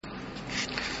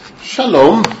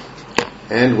Shalom,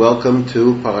 and welcome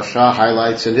to Parashah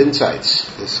Highlights and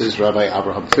Insights. This is Rabbi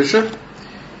Abraham Fisher,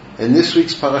 and this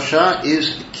week's Parashah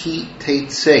is Ki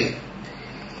Teitzei.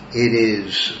 It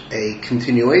is a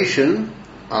continuation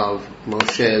of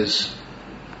Moshe's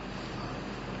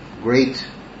great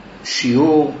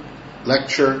shiur,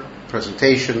 lecture,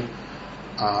 presentation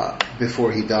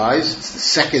before he dies. It's the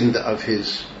second of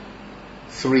his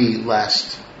three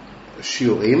last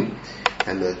shiurim,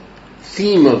 and the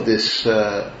theme of this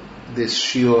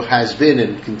shiur has been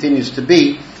and continues to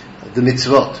be the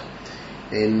mitzvot.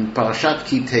 In Parashat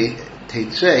Ki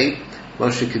Teitzei,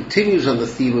 Moshe continues on the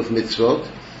theme of mitzvot,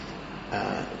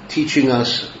 teaching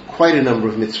us quite a number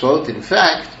of mitzvot. In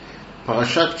fact,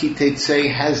 Parashat Ki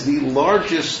Teitzei has the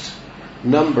largest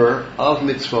number of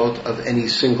mitzvot of any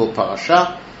single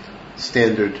parasha.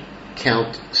 Standard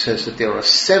count says that there are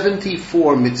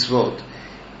 74 mitzvot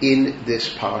in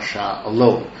this parasha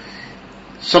alone.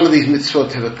 Some of these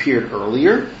mitzvot have appeared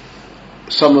earlier,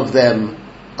 some of them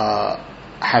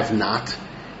have not,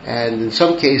 and in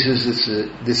some cases this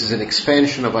is an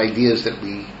expansion of ideas that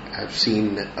we have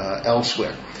seen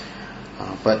elsewhere.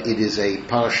 But it is a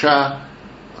parasha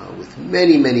with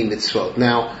many, many mitzvot.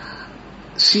 Now,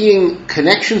 seeing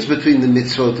connections between the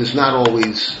mitzvot is not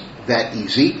always that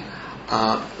easy,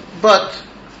 but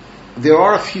there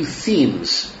are a few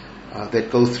themes that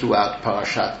go throughout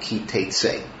Parashat Ki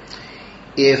Teitzei.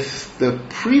 If the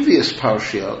previous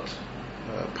parashot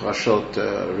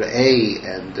Re'eh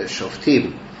and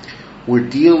Shoftim, were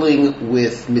dealing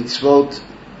with mitzvot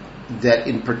that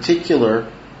in particular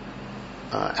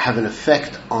have an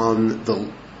effect on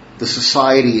the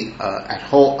society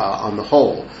on the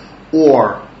whole,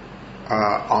 or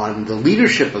on the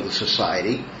leadership of the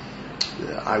society,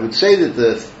 I would say that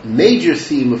the major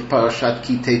theme of Parashat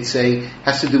Ki Teitzei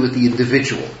has to do with the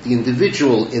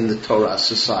individual in the Torah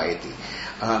society.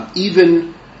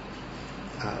 Even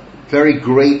very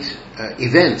great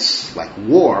events like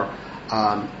war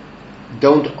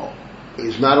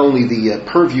is not only the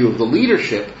purview of the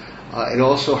leadership, it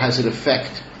also has an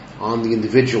effect on the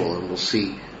individual, and we'll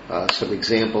see some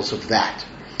examples of that.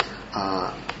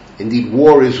 Indeed,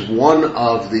 war is one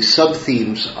of the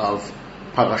sub-themes of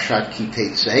Parashat Ki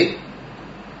Teitzei.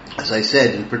 As I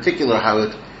said, in particular, how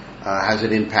it has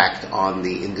an impact on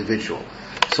the individual.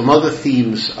 Some other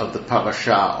themes of the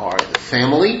parasha are the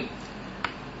family,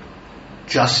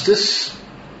 justice,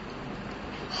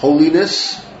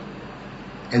 holiness,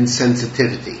 and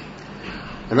sensitivity.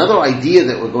 Another idea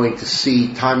that we're going to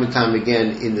see time and time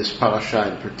again in this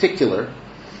parasha in particular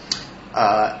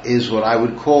is what I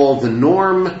would call the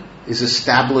norm is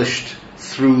established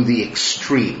through the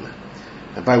extreme.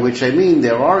 And by which I mean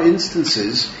there are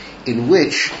instances in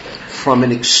which, from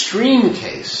an extreme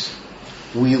case,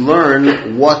 we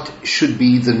learn what should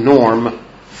be the norm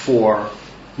for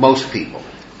most people.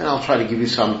 And I'll try to give you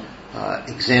some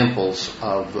examples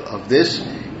of this.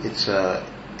 It's a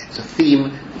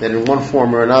theme that in one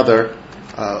form or another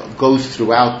goes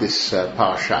throughout this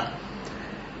parasha.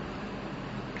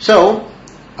 So,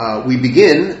 we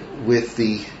begin with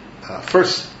the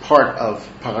first part of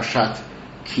Parashat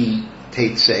Ki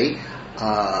Teitzei,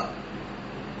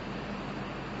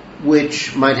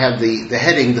 which might have the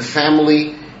heading, the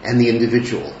family and the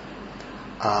individual.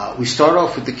 We start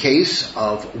off with the case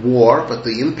of war, but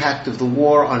the impact of the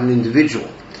war on an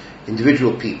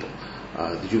individual people.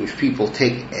 The Jewish people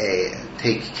take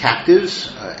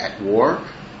captives at war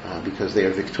because they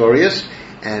are victorious,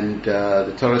 and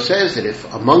the Torah says that if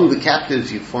among the captives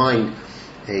you find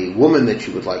a woman that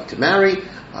you would like to marry,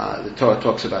 the Torah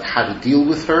talks about how to deal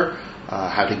with her,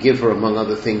 how to give her, among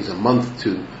other things, a month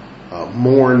to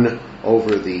mourn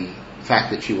over the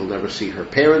fact that she will never see her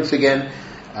parents again,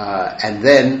 and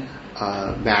then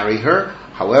marry her.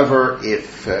 However,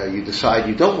 if you decide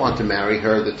you don't want to marry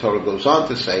her, the Torah goes on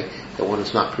to say that one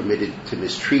is not permitted to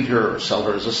mistreat her or sell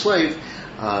her as a slave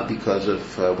because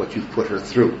of what you've put her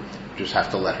through. You just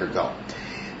have to let her go.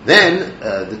 Then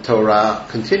the Torah,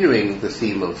 continuing the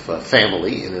theme of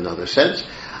family in another sense,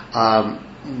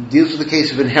 deals with the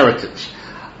case of inheritance.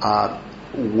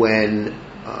 When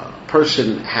a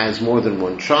person has more than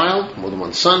one child, more than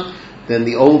one son, then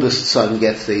the oldest son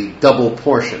gets a double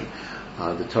portion.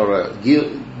 The Torah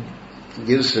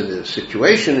gives a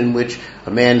situation in which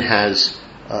a man has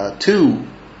two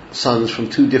sons from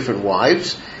two different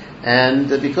wives, and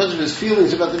because of his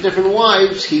feelings about the different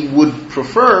wives, he would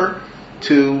prefer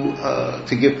to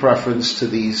give preference to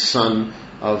the son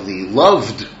of the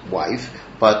loved wife,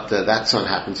 but that son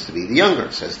happens to be the younger.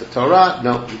 Says the Torah,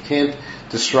 no, you can't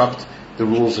disrupt the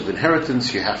rules of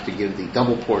inheritance. You have to give the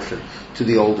double portion to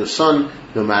the older son,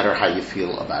 no matter how you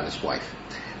feel about his wife.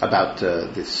 about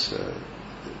this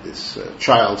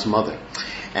child's mother.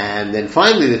 And then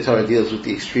finally the Torah deals with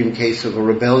the extreme case of a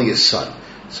rebellious son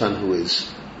who is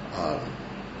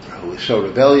so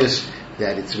rebellious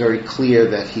that it's very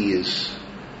clear that he is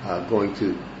going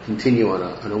to continue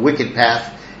on a wicked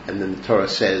path, and then the Torah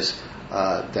says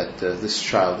that this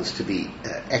child is to be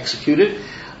executed.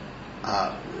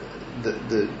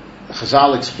 The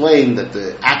Chazal explained that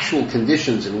the actual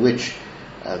conditions in which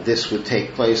this would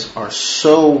take place are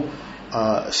so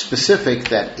specific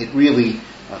that it really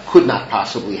could not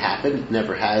possibly happen. It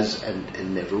never has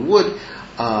and never would.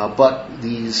 But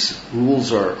these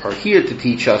rules are here to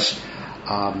teach us,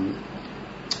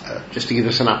 just to give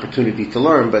us an opportunity to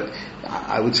learn. But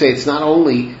I would say it's not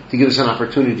only to give us an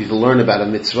opportunity to learn about a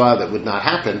mitzvah that would not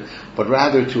happen, but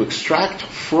rather to extract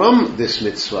from this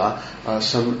mitzvah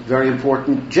some very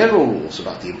important general rules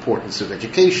about the importance of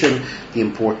education, the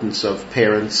importance of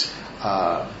parents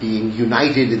being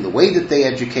united in the way that they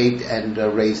educate and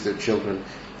raise their children,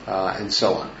 and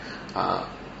so on.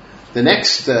 The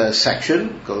next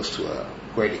section goes to a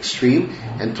great extreme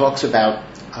and talks about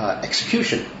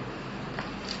execution.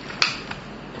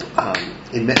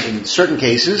 In certain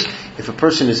cases, if a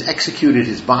person is executed,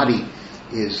 his body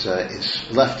is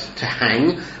left to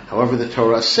hang. However, the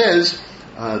Torah says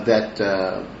that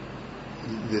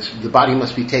the body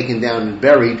must be taken down and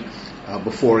buried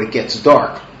before it gets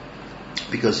dark,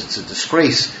 because it's a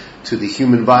disgrace to the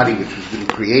human body, which has been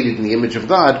created in the image of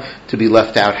God, to be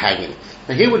left out hanging.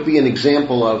 Now, here would be an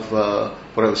example of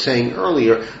what I was saying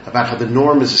earlier about how the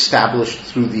norm is established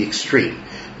through the extreme.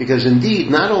 Because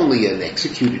indeed, not only an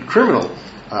executed criminal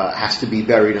has to be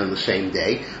buried on the same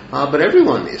day, but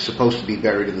everyone is supposed to be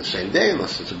buried on the same day,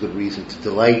 unless there's a good reason to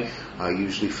delay,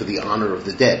 usually for the honor of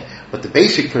the dead. But the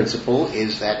basic principle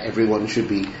is that everyone should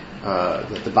be,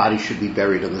 that the body should be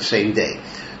buried on the same day.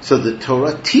 So the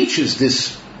Torah teaches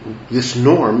this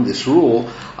norm, this rule,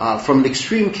 from an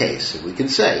extreme case. And we can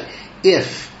say,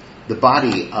 if the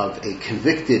body of a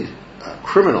convicted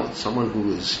criminal, someone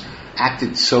who has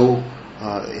acted so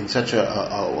in such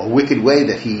a wicked way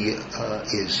that he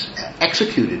is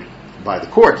executed by the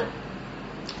court,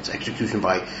 it's execution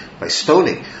by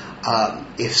stoning.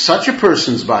 If such a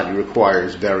person's body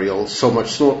requires burial, so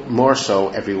much more so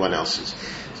everyone else's.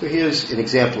 So here's an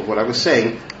example of what I was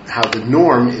saying, how the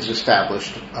norm is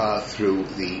established through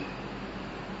the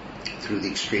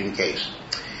extreme case.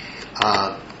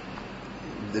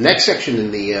 The next section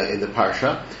in the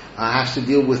parsha has to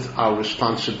deal with our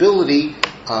responsibility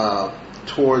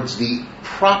towards the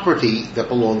property that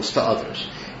belongs to others.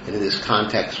 And in this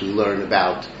context, we learn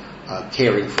about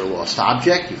caring for a lost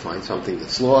object. You find something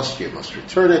that's lost, you must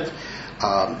return it,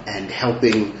 and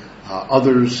helping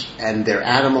others and their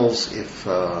animals if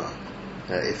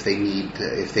they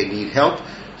need help.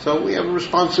 So we have a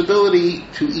responsibility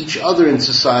to each other in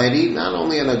society, not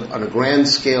only on a grand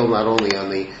scale, not only on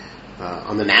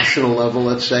the national level,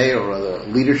 let's say, or on the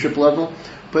leadership level,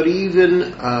 but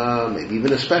even maybe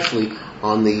even especially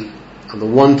on the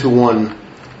one-to-one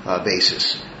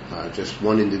basis, just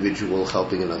one individual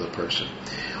helping another person.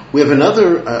 We have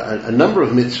a number of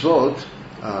mitzvot,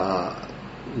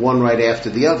 one right after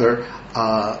the other,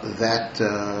 that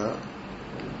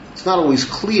it's not always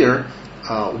clear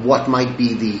what might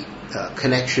be the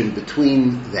connection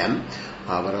between them,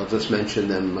 but I'll just mention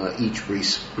them each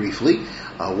briefly.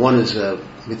 One is a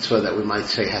mitzvah that we might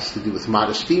say has to do with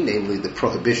modesty, namely the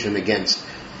prohibition against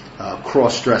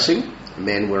cross-dressing,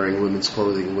 men wearing women's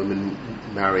clothing, women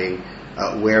wearing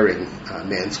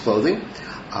man's clothing.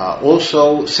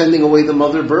 Also, sending away the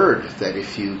mother bird, that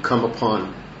if you come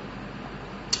upon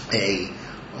a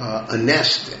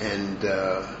nest and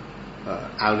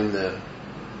out in the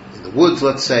woods,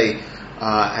 let's say,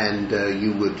 and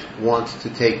you would want to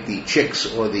take the chicks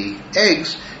or the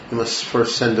eggs, you must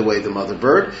first send away the mother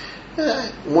bird.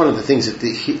 One of the things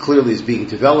that clearly is being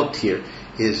developed here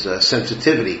is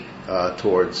sensitivity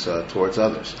towards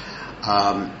others,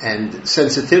 and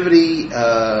sensitivity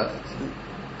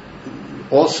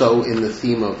also in the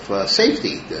theme of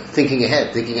safety, thinking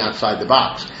ahead, thinking outside the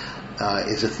box,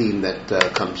 is a theme that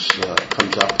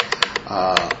comes up.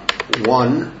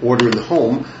 One, order in the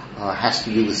home, has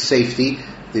to do with safety,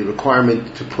 the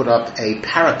requirement to put up a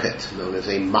parapet, known as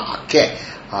a ma'akeh,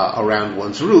 around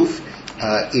one's roof,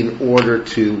 in order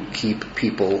to keep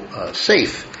people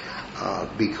safe,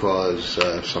 because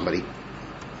if somebody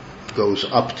goes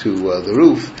up to the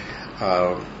roof,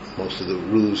 most of the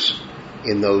roofs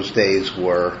in those days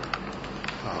were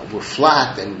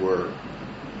flat and were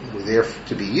there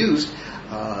to be used,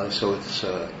 so it's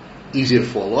easy to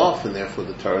fall off, and therefore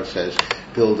the Torah says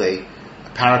build a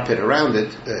parapet around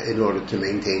it in order to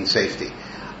maintain safety.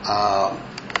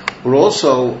 We're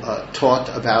also taught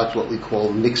about what we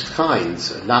call mixed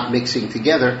kinds, not mixing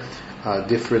together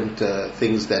different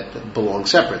things that belong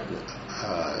separate.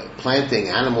 Planting,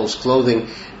 animals, clothing,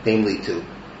 namely to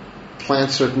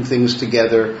plant certain things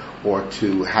together or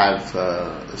to have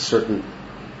certain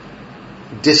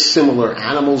dissimilar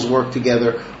animals work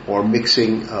together, or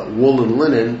mixing wool and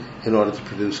linen in order to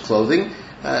produce clothing.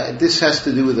 This has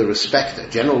to do with a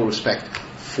general respect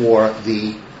for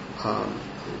the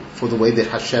way that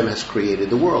Hashem has created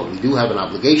the world. We do have an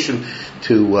obligation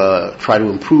to try to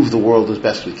improve the world as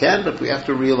best we can, but we have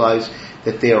to realize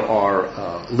that there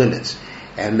are limits.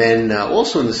 And then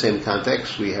also in the same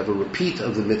context, we have a repeat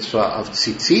of the mitzvah of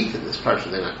tzitzit. In this parsha,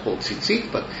 they're not called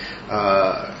tzitzit, but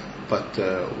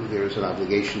there is an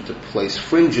obligation to place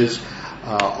fringes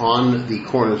on the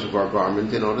corners of our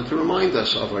garment in order to remind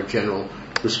us of our general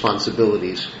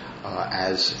responsibilities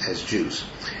as Jews.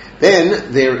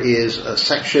 Then there is a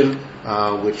section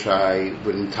which I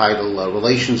would entitle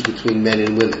Relations Between Men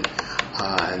and Women,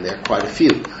 and there are quite a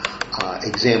few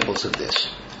examples of this.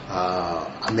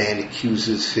 A man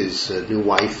accuses his new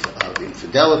wife of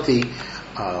infidelity,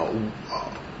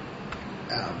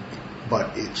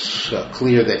 but it's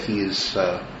clear that he is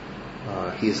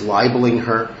libeling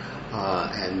her,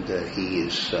 and he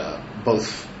is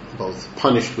both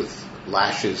punished with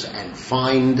lashes and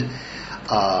fined.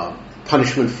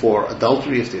 Punishment for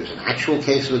adultery, if there's an actual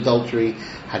case of adultery,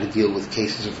 how to deal with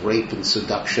cases of rape and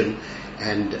seduction,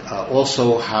 and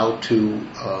also how to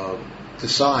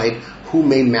decide who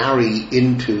may marry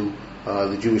into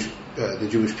the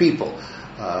Jewish people.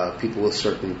 People with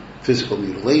certain physical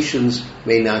mutilations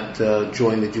may not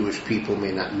join the Jewish people,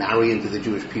 may not marry into the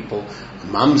Jewish people. A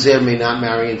mamzer may not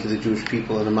marry into the Jewish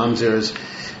people, and a mamzer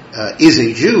is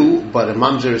a Jew, but a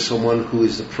mamzer is someone who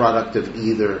is the product of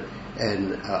either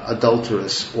an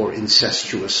adulterous or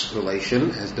incestuous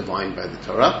relation, as defined by the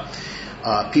Torah.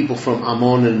 People from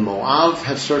Ammon and Moab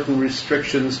have certain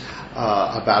restrictions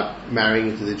about marrying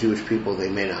into the Jewish people. They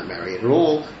may not marry at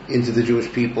all into the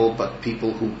Jewish people, but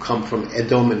people who come from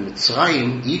Edom and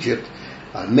Mitzrayim, Egypt,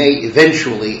 may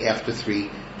eventually, after 3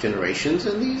 generations,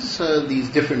 and these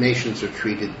different nations are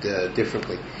treated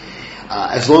differently.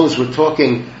 As long as we're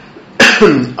talking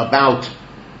about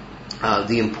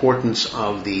the importance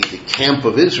of the camp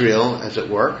of Israel, as it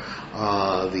were,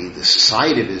 the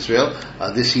society of Israel,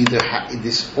 this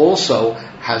also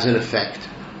has an effect.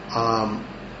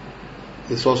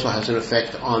 This also has an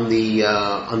effect on the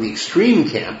extreme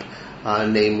camp,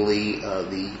 namely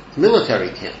the military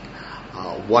camp.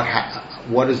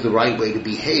 What is the right way to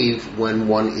behave when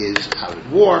one is out at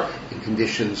war and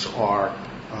conditions are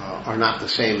not the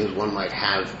same as one might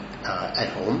have at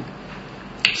home?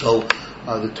 So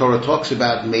the Torah talks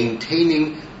about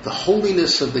maintaining the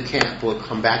holiness of the camp. We'll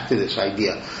come back to this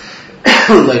idea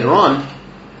later on.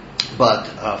 But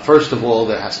first of all,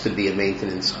 there has to be a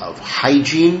maintenance of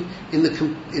hygiene in the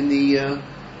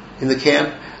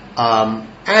camp,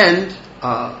 and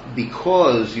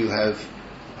because you have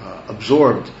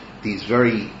absorbed these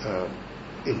very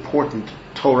important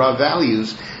Torah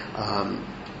values,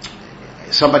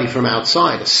 somebody from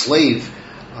outside, a slave,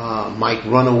 might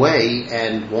run away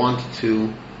and might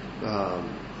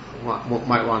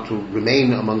want to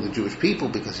remain among the Jewish people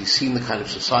because he's seen the kind of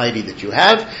society that you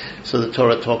have. So the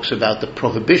Torah talks about the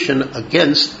prohibition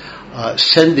against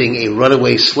sending a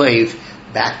runaway slave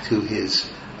back to his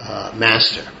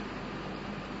master.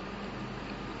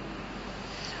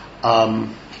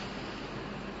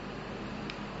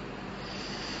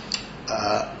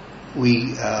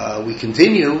 We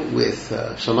continue with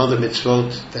some other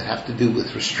mitzvot that have to do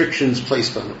with restrictions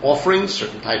placed on offerings.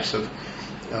 Certain types of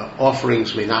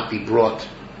offerings may not be brought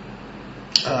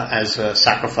as a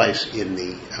sacrifice in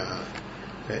the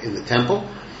temple.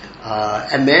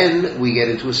 And then we get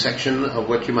into a section of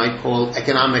what you might call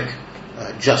economic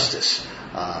justice.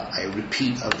 A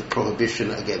repeat of the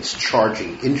prohibition against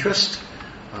charging interest.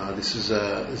 This is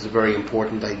a very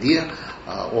important idea.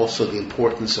 Also, the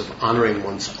importance of honoring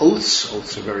one's oaths.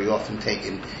 Oaths are very often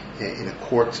taken in a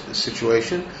court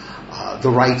situation.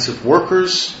 The rights of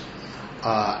workers.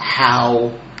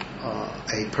 How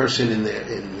a person in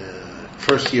the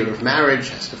first year of marriage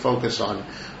has to focus on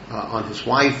his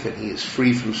wife, and he is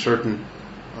free from certain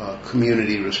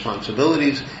community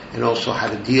responsibilities, and also how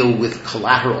to deal with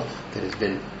collateral that has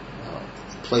been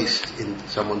placed in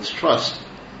someone's trust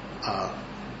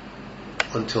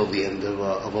until the end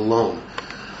of a loan.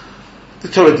 The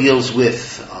Torah deals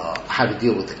with how to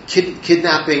deal with the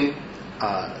kidnapping,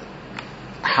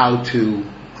 how to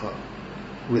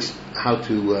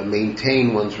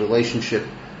maintain one's relationship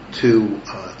to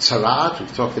tzara'at.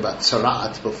 We've talked about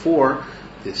tzara'at before,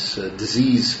 this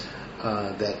disease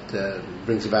that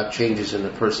brings about changes in a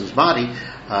person's body,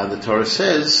 the Torah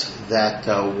says that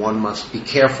one must be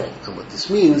careful. And what this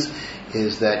means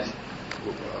is that,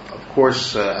 of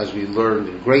course, as we learned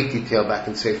in great detail back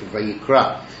in Sefer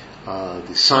Vayikra,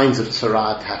 the signs of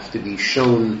tzaraat have to be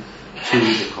shown to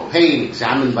the Kohen,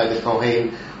 examined by the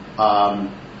Kohen,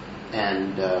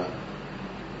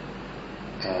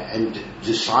 and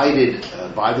decided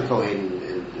by the Kohen,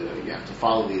 and you have to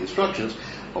follow the instructions.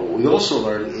 But what we also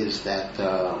learn is that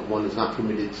one is not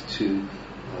permitted to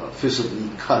physically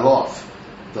cut off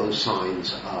those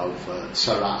signs of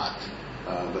tzaraat,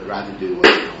 but rather do what the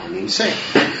Kohanim say.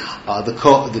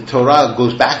 The Torah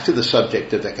goes back to the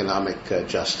subject of economic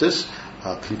justice,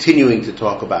 continuing to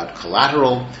talk about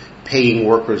collateral, paying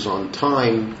workers on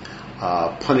time,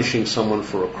 punishing someone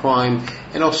for a crime,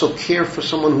 and also care for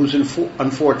someone who's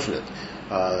unfortunate.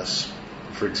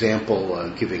 For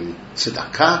example, giving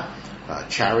tzedakah,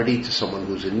 charity to someone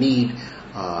who's in need,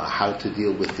 how to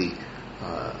deal with the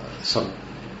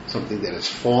something that has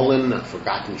fallen, a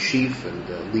forgotten sheaf,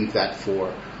 and leave that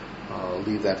for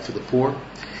the poor.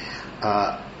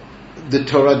 The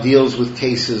Torah deals with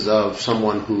cases of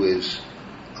someone who is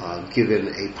given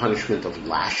a punishment of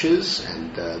lashes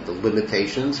and the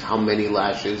limitations, how many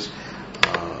lashes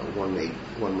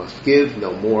one must give,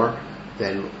 no more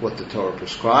than what the Torah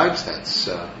prescribes. That's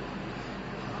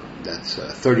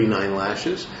 39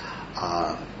 lashes.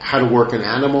 How to work an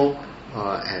animal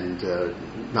and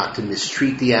not to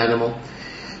mistreat the animal.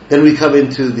 Then we come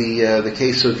into the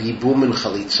case of Yibum and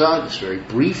Chalitza. Just very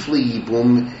briefly,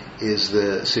 Yibum is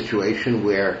the situation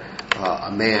where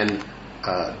a man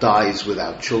dies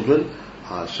without children,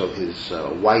 so his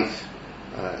wife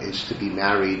is to be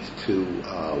married to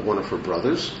one of her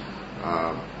brothers,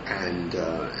 and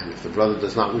if the brother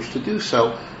does not wish to do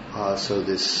so, so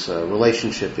this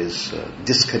relationship is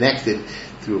disconnected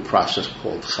through a process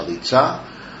called Chalitza.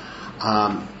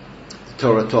 The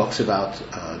Torah talks about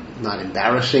not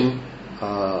embarrassing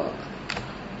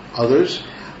others,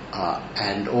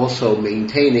 and also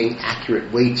maintaining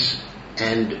accurate weights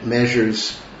and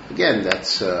measures. Again,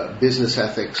 that's business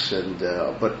ethics, and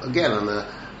but again on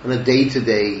a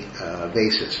day-to-day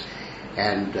basis.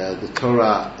 And the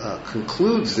Torah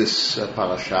concludes this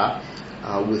parasha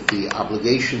with the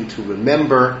obligation to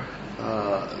remember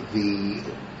the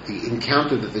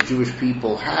encounter that the Jewish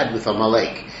people had with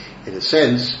Amalek. In a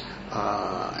sense,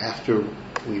 after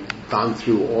we've gone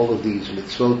through all of these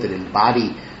mitzvot that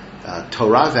embody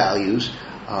Torah values,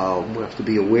 we have to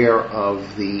be aware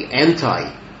of the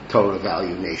anti-Torah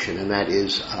value nation, and that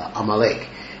is Amalek.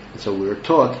 And so we are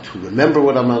taught to remember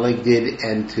what Amalek did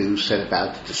and to set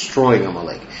about destroying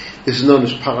Amalek. This is known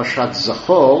as Parashat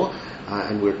Zachor,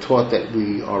 and we're taught that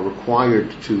we are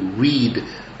required to read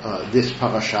this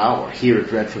parasha or hear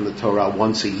it read from the Torah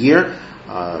once a year.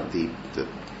 The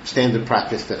standard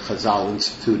practice that Chazal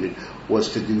instituted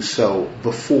was to do so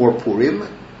before Purim,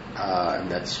 and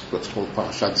that's what's called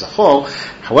Parashat Zachor.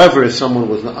 However, if someone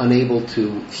was unable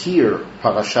to hear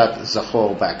Parashat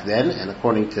Zachor back then, and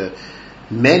according to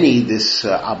many, this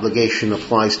obligation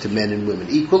applies to men and women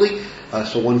equally,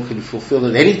 so one could fulfill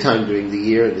it any time during the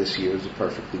year. This year is a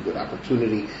perfectly good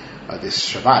opportunity. This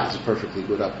Shabbat is a perfectly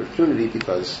good opportunity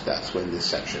because that's when this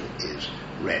section is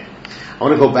read. I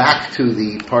want to go back to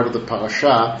the part of the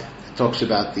parasha that talks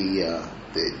about the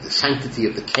sanctity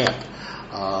of the camp.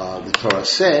 The Torah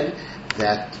said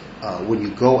that when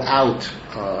you go out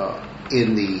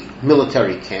in the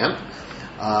military camp,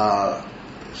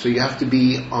 so you have to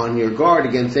be on your guard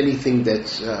against anything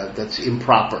that's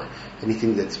improper,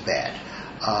 anything that's bad.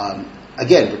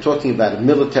 Again, we're talking about a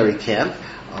military camp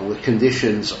where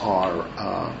conditions are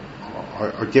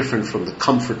different from the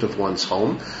comfort of one's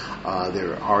home.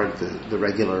 There aren't the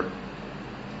regular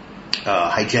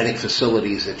hygienic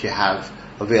facilities that you have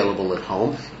available at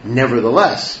home.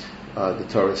 Nevertheless, the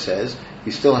Torah says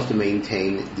you still have to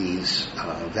maintain these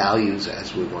values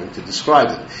as we're going to describe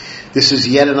them. This is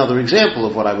yet another example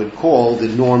of what I would call the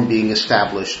norm being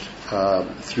established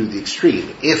through the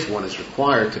extreme. If one is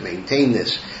required to maintain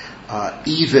this,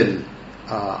 even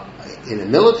in a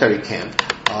military camp,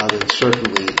 then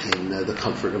certainly in the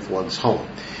comfort of one's home.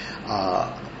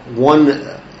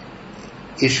 One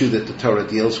issue that the Torah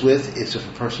deals with is if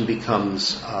a person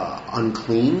becomes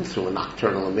unclean through a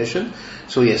nocturnal emission,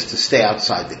 so he has to stay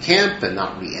outside the camp and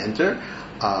not re-enter,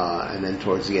 and then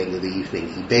towards the end of the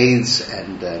evening he bathes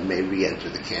and may re-enter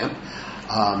the camp.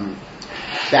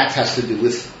 That has to do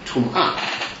with Tum'ah.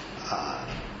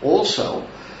 Also,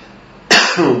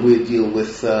 we deal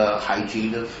with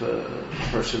hygiene of a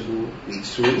person who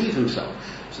needs to relieve himself.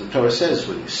 So the Torah says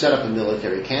when you set up a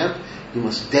military camp, you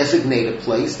must designate a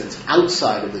place that's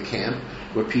outside of the camp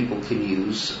where people can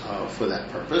use for that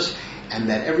purpose, and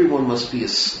that everyone must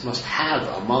have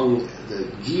among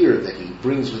the gear that he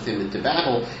brings with him into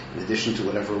battle, in addition to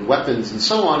whatever weapons and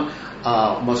so on,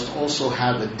 must also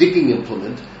have a digging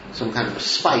implement, some kind of a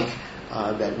spike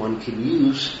that one can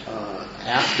use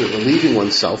after relieving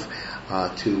oneself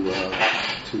to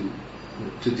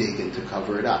dig and to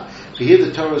cover it up. So here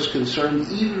the Torah is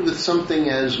concerned even with something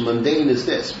as mundane as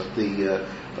this, but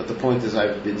the point, as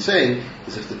I've been saying,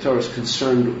 is if the Torah is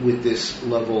concerned with this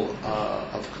level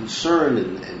of concern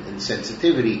and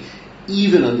sensitivity,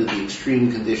 even under the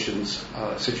extreme conditions,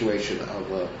 situation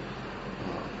of a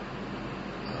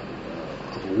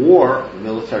war, of a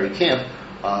military camp,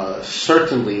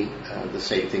 certainly the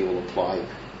same thing will apply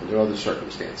under other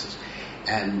circumstances.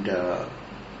 And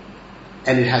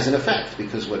it has an effect,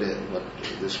 because what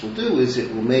this will do is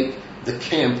it will make the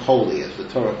camp holy, as the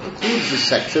Torah concludes this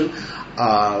section,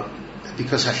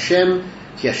 because Hashem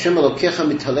Elokecha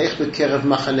mitalech b'kerev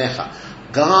machanecha.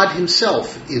 God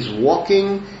Himself is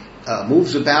walking,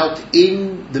 moves about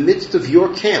in the midst of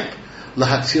your camp,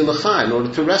 lahatzil lecha, in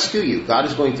order to rescue you. God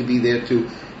is going to be there to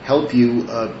help you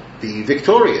be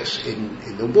victorious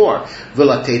in the war.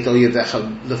 V'latet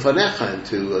oyevecha lefanecha, and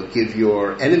to give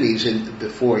your enemies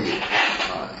before you.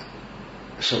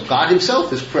 So God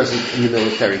Himself is present in the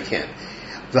military camp.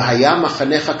 V'haya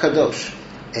machanecha kadosh,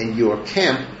 and your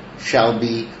camp shall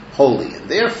be holy. And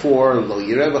therefore, lo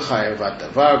yireh b'cha ervat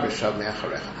davar v'shav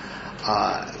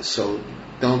me'acharecha. So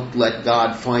don't let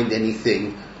God find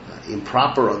anything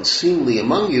improper, unseemly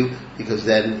among you, because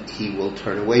then He will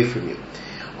turn away from you.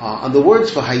 On the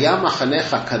words v'haya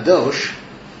machanecha kadosh,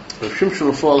 Rav Shimshon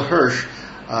Raphael Hirsch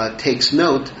takes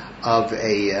note of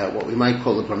what we might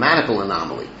call a grammatical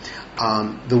anomaly.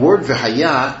 The word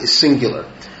v'haya is singular.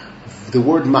 The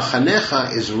word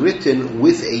machanecha is written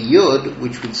with a yud,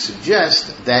 which would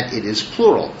suggest that it is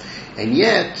plural. And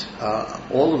yet,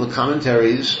 all of the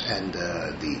commentaries and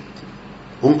the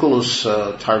Onkelos,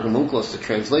 Targum Onkelos, the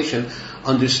translation,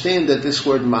 understand that this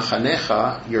word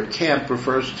machanecha, your camp,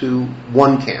 refers to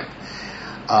one camp.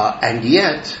 And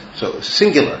yet, so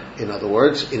singular, in other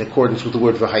words, in accordance with the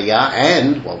word v'haya,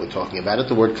 and, while we're talking about it,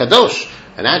 the word kadosh,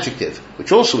 an adjective,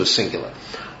 which also is singular.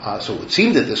 So it would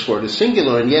seem that this word is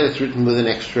singular, and yet it's written with an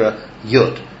extra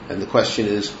yud. And the question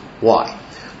is, why?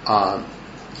 Rav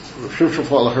Shimshon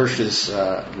Raphael Hirsch's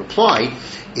reply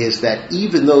is that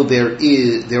even though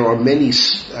there are many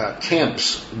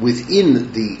camps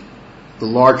within the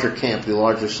larger camp, the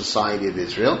larger society of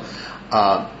Israel,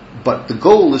 but the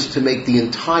goal is to make the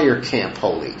entire camp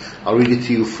holy. I'll read it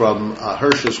to you from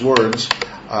Hirsch's words,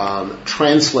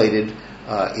 translated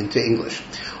into English.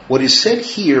 What is said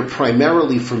here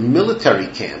primarily for military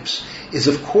camps is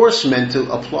of course meant to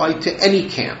apply to any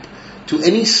camp, to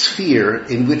any sphere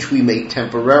in which we may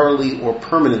temporarily or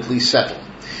permanently settle.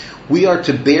 We are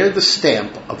to bear the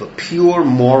stamp of a pure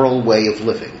moral way of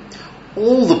living.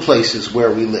 All the places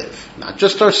where we live, not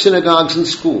just our synagogues and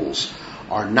schools,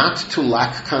 are not to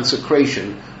lack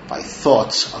consecration by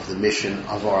thoughts of the mission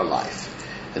of our life.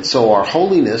 And so our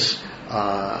holiness,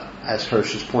 as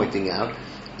Hirsch is pointing out,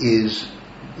 is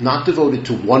not devoted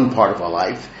to one part of our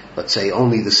life, let's say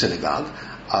only the synagogue,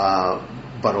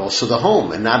 but also the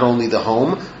home. And not only the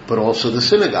home, but also the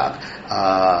synagogue,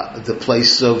 the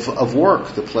place of work,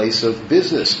 the place of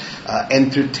business,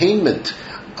 entertainment,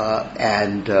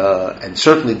 and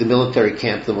certainly the military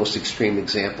camp, the most extreme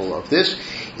example of this.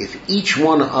 If each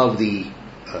one of the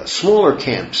smaller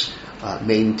camps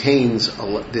maintains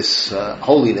this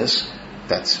holiness,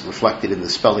 that's reflected in the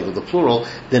spelling of the plural,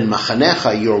 then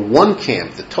machanecha, your one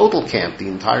camp, the total camp, the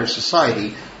entire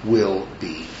society, will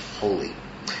be holy.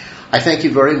 I thank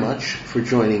you very much for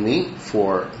joining me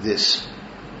for this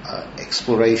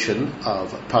exploration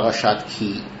of Parashat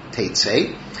Ki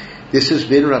Teitzei. This has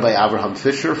been Rabbi Avraham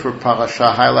Fisher for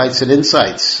Parasha Highlights and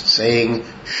Insights, saying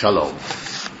Shalom.